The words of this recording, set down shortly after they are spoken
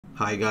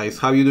Hi guys,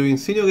 how you doing?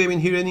 Senior Gaming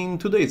here, and in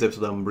today's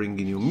episode I'm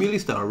bringing you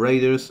Millistar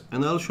Raiders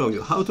and I'll show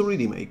you how to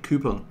redeem a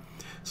coupon.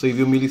 So if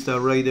you're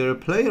Millistar Raider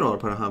player or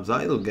perhaps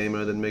idle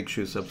gamer, then make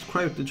sure you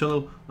subscribe to the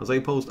channel as I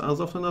post as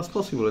often as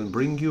possible and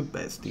bring you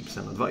best tips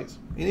and advice.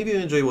 And if you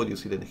enjoy what you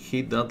see, then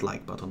hit that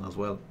like button as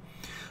well.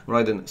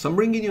 Right then, so I'm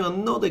bringing you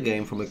another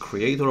game from a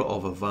creator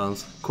of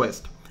Advanced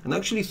Quest. And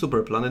actually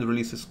Super Planet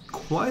releases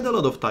quite a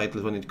lot of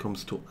titles when it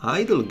comes to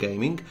idle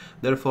gaming,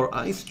 therefore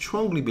I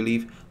strongly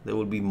believe there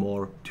will be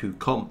more to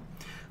come.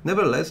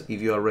 Nevertheless,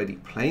 if you are already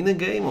playing a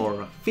game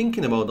or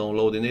thinking about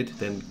downloading it,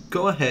 then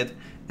go ahead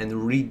and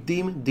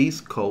redeem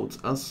these codes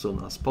as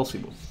soon as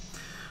possible.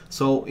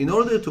 So in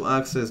order to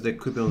access the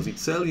coupons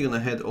itself, you're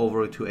gonna head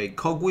over to a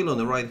cogwheel on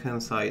the right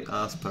hand side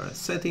as per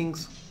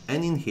settings,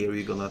 and in here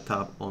you're gonna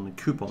tap on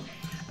coupon,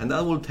 and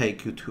that will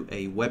take you to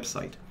a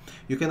website.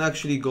 You can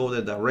actually go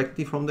there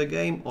directly from the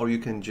game, or you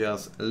can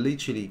just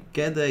literally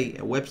get a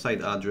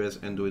website address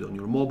and do it on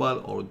your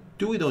mobile or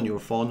do it on your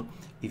phone.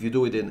 If you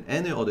do it in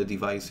any other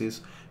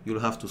devices, you'll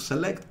have to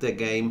select the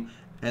game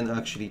and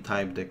actually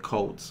type the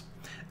codes.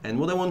 And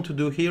what I want to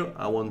do here,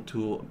 I want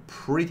to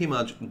pretty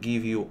much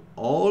give you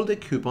all the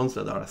coupons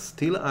that are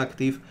still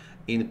active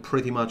in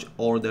pretty much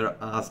order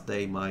as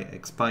they might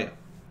expire.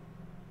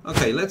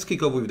 Okay, let's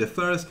kick off with the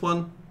first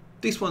one.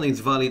 This one is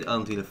valid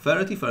until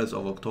 31st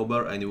of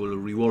October and it will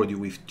reward you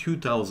with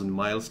 2000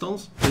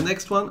 milestones. The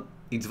next one,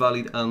 it's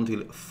valid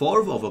until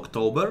 4th of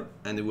October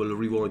and it will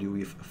reward you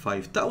with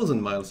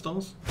 5000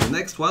 milestones. The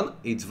next one,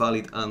 it's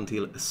valid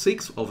until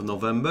 6th of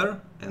November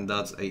and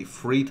that's a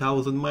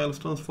 3000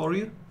 milestones for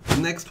you.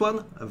 The next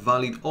one,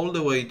 valid all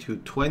the way to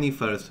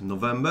 21st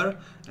November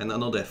and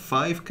another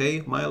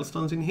 5k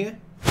milestones in here.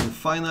 And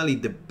finally,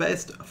 the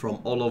best from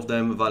all of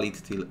them, valid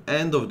till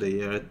end of the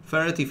year,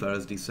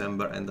 31st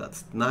December, and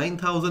that's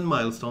 9000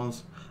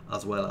 milestones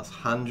as well as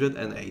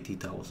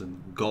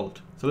 180,000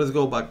 gold. So let's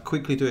go back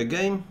quickly to a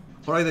game.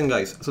 Alright then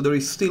guys, so there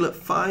is still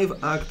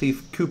 5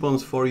 active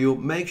coupons for you.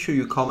 Make sure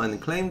you come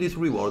and claim these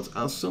rewards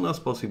as soon as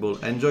possible.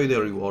 Enjoy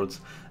the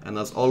rewards, and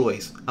as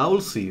always, I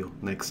will see you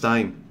next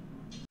time.